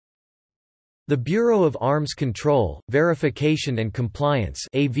The Bureau of Arms Control, Verification and Compliance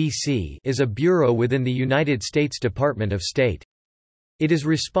 (AVC) is a bureau within the United States Department of State. It is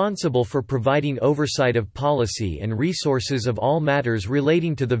responsible for providing oversight of policy and resources of all matters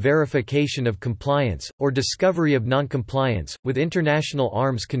relating to the verification of compliance, or discovery of noncompliance, with international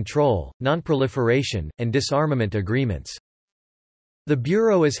arms control, nonproliferation, and disarmament agreements. The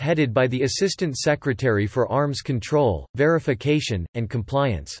Bureau is headed by the Assistant Secretary for Arms Control, Verification, and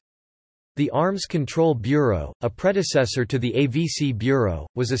Compliance. The Arms Control Bureau, a predecessor to the AVC Bureau,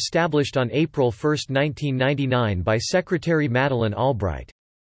 was established on April 1, 1999 by Secretary Madeleine Albright.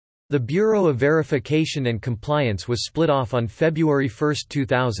 The Bureau of Verification and Compliance was split off on February 1,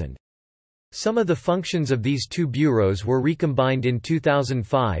 2000. Some of the functions of these two bureaus were recombined in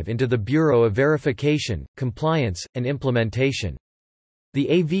 2005 into the Bureau of Verification, Compliance, and Implementation. The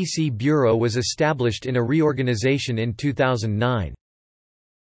AVC Bureau was established in a reorganization in 2009.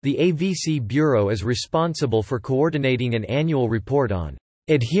 The AVC Bureau is responsible for coordinating an annual report on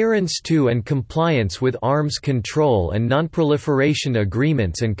adherence to and compliance with arms control and nonproliferation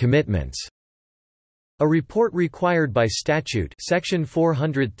agreements and commitments. A report required by statute Section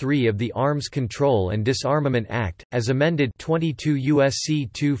 403 of the Arms Control and Disarmament Act, as amended 22 U.S.C.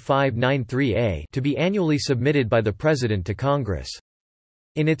 2593A, to be annually submitted by the President to Congress.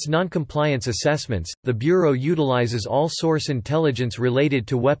 In its noncompliance assessments, the Bureau utilizes all source intelligence related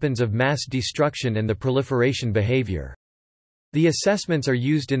to weapons of mass destruction and the proliferation behavior. The assessments are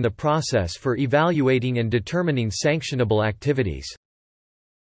used in the process for evaluating and determining sanctionable activities.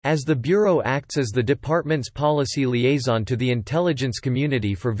 As the Bureau acts as the department's policy liaison to the intelligence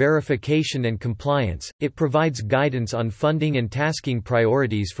community for verification and compliance, it provides guidance on funding and tasking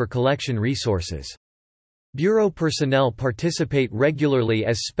priorities for collection resources. Bureau personnel participate regularly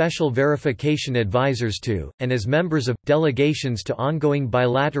as special verification advisors to, and as members of, delegations to ongoing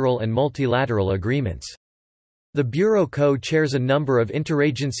bilateral and multilateral agreements. The Bureau co-chairs a number of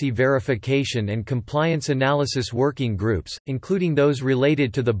interagency verification and compliance analysis working groups, including those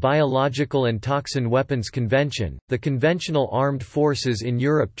related to the Biological and Toxin Weapons Convention, the Conventional Armed Forces in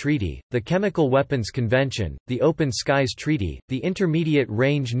Europe Treaty, the Chemical Weapons Convention, the Open Skies Treaty, the Intermediate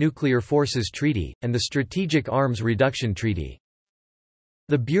Range Nuclear Forces Treaty, and the Strategic Arms Reduction Treaty.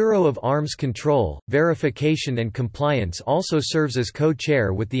 The Bureau of Arms Control, Verification and Compliance also serves as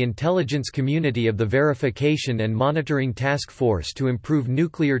co-chair with the intelligence community of the Verification and Monitoring Task Force to improve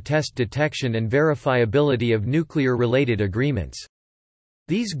nuclear test detection and verifiability of nuclear-related agreements.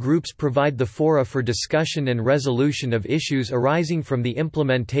 These groups provide the fora for discussion and resolution of issues arising from the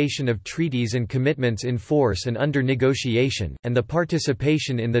implementation of treaties and commitments in force and under negotiation, and the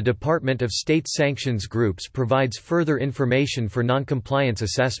participation in the Department of State sanctions groups provides further information for noncompliance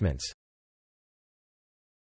assessments.